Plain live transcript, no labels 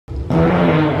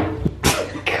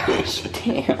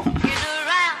damn.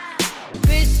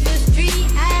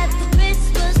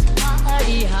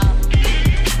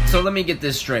 So let me get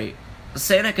this straight.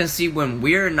 Santa can see when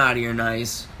we're naughty or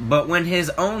nice, but when his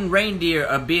own reindeer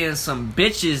are being some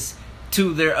bitches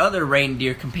to their other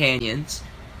reindeer companions,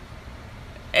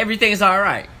 everything's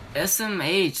alright.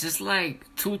 SMH, it's like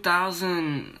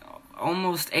 2000,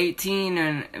 almost 18,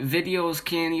 and videos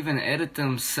can't even edit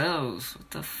themselves.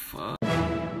 What the fuck?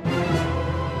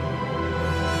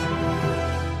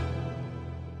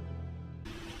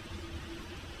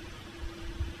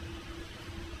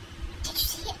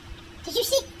 Did you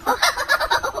see?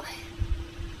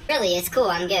 Really, it's cool.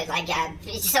 I'm good. Like,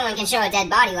 someone can show a dead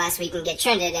body last week and get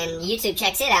trended, and YouTube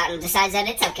checks it out and decides that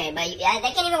it's okay. But they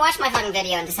can't even watch my fucking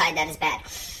video and decide that it's bad.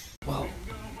 Well,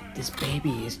 this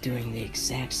baby is doing the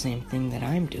exact same thing that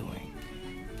I'm doing.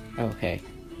 Okay.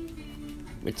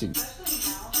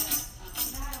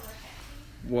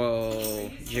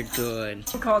 Whoa, you're good.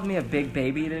 You called me a big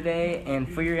baby today, and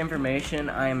for your information,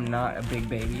 I am not a big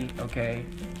baby, okay?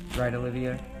 Right,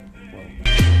 Olivia? Whoa.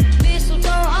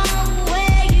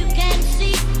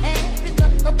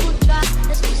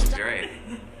 Great.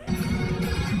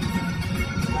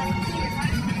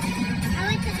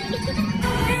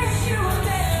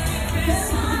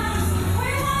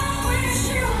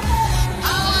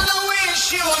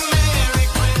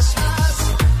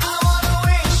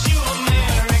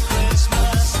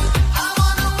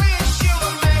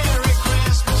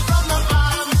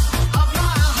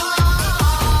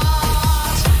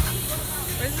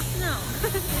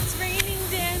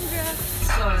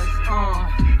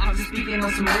 On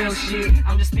some real shit.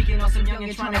 I'm just speaking on some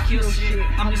youngin' trying to kill shit.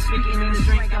 I'm just speaking in this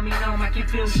drink, got me numb, I can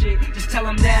feel shit. Just tell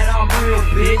them that I'm real,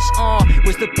 bitch.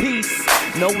 Where's the peace?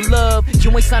 No love. You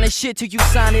ain't signing shit till you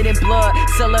sign it in blood.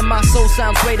 Selling my soul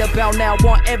sounds great about now.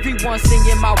 Want everyone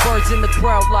singing my words in the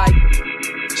crowd like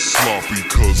sloppy,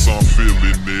 cause I'm feeling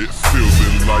it.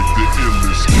 Feeling like the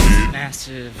illest kid.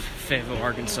 Massive Fayetteville,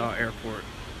 Arkansas airport.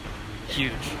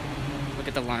 Huge. Look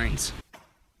at the lines.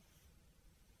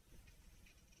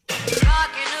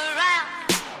 Rocking around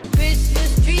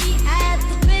Christmas tree at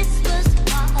the Christmas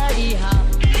party hop.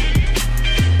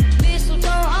 Mistletoe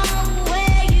hung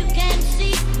where you can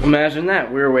see. Imagine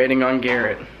that, we were waiting on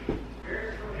Garrett.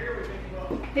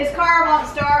 His car won't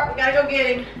start, we gotta go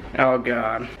get him. Oh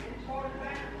God.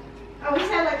 Oh, he's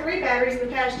had like 3 batteries in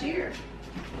the past year.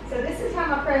 So this is how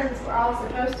my presents were all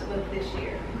supposed to look this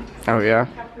year. Oh yeah?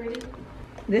 How pretty.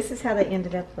 This is how they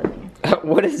ended up looking.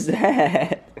 What is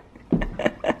that?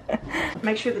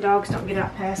 Make sure the dogs don't get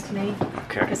out past me.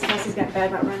 Okay. Because Cassie's got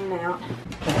bad about running out.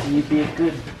 You'd be a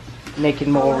good naked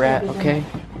mole rat, okay?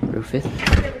 Rufus.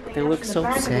 They look so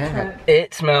sad.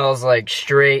 It smells like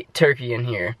straight turkey in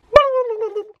here.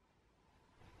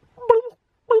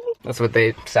 That's what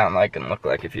they sound like and look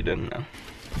like if you didn't know.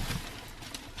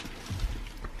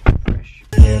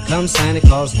 Here comes Santa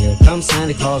Claus, right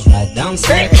down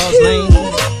Santa Claus Lane.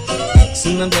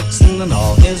 Vixen and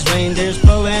all his reindeers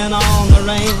pulling on the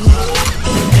reins.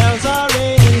 Bells are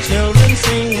ringing, children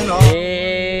singing all.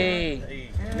 Hey!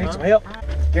 Need some help?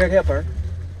 Garrett, help her.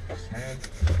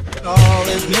 All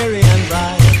is merry and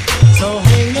bright. So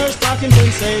hang your stockings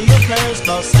and say your prayers,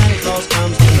 cause Santa Claus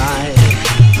comes tonight.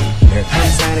 Here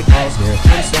comes Santa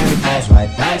Claus,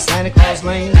 right down Santa Claus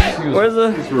Lane. Where's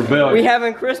the... We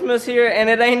having Christmas here and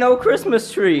it ain't no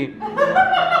Christmas tree.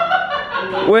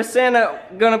 Where's Santa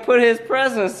gonna put his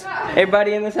presents?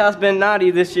 Everybody in this house been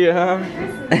naughty this year, huh?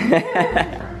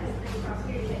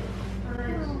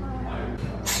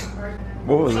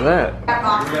 What was that?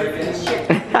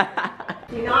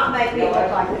 Do not make me look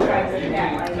like the crazy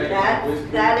cat lady.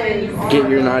 That is... Get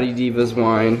your naughty divas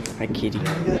wine. Hi, kitty.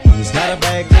 He's got a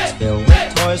bag that's filled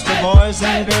with toys for boys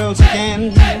and girls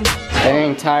again.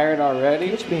 Dang, tired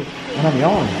already? What I'm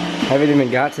yawning. Haven't even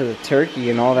got to the turkey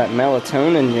and all that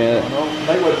melatonin yet.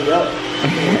 They woke me up.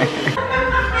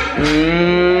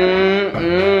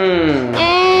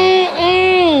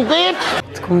 Bitch.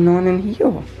 What's going on in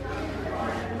here?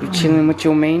 You chilling with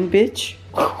your main bitch?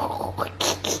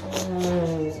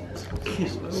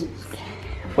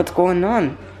 What's going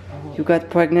on? You got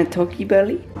pregnant turkey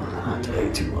belly? Not today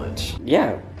too much.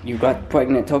 Yeah, you got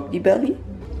pregnant turkey belly?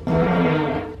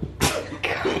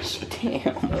 Gosh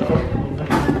damn.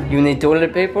 You need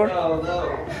toilet paper? Oh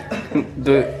no.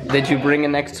 Did you bring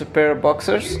an extra pair of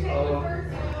boxers?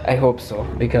 I hope so,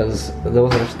 because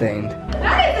those are stained.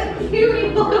 That is a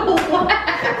cute little one.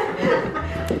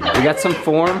 You got some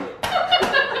form?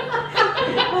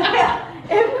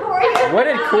 What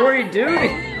did Corey do?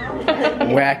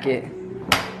 Whack it.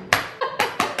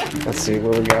 Let's see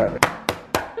what we got.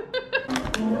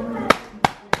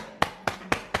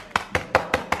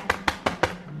 Rocking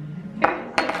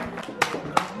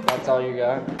all you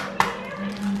got.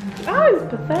 That was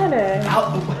pathetic.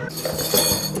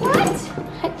 What?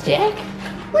 Jack?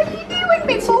 What are you doing,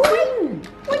 big boy?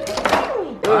 What are you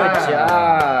doing? Good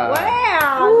job. Wow.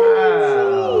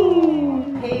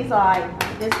 He's like,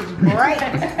 this is great.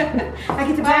 I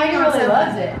get to brag on something.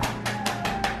 loves it.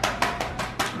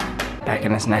 Back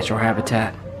in his natural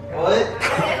habitat. What?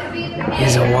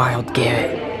 He's a wild cat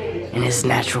in his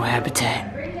natural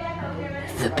habitat.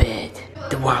 The bed.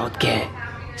 The wild cat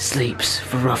sleeps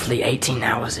for roughly 18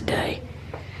 hours a day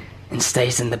and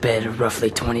stays in the bed roughly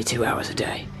 22 hours a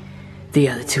day. The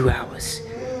other 2 hours,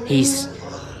 he's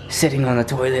sitting on the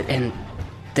toilet and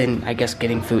then I guess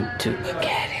getting food to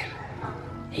get him.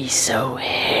 He's so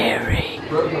hairy.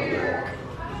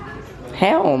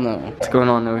 Hell no. What's going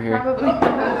on over here?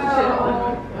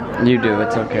 You do,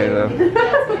 it's okay though.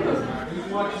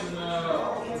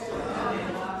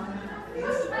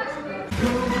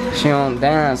 She don't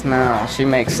dance now, she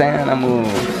makes Santa moves.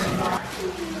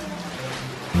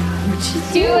 What you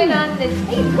doing on the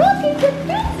table? Look, it's a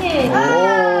present.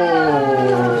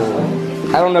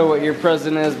 I don't know what your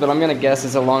present is, but I'm gonna guess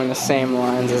it's along the same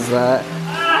lines as that.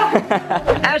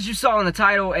 As you saw in the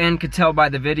title and could tell by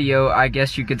the video, I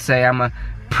guess you could say I'm a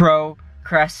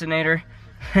procrastinator.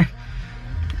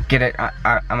 Get it?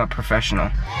 I'm a professional.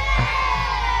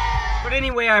 But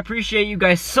anyway, I appreciate you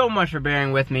guys so much for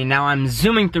bearing with me. Now I'm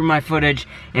zooming through my footage,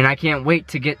 and I can't wait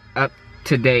to get up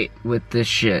to date with this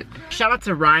shit. Shout out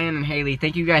to Ryan and Haley.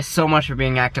 Thank you guys so much for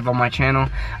being active on my channel.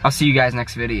 I'll see you guys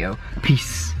next video.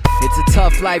 Peace. It's a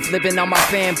tough life living on my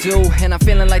fam too, and I'm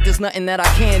feeling like there's nothing that I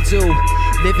can do.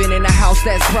 Living in a house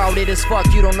that's crowded as fuck,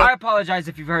 you don't know. I apologize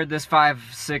if you've heard this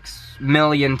 5-6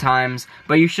 million times,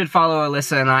 but you should follow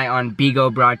Alyssa and I on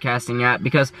Bigo Broadcasting app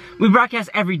because we broadcast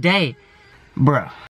every day. Bruh.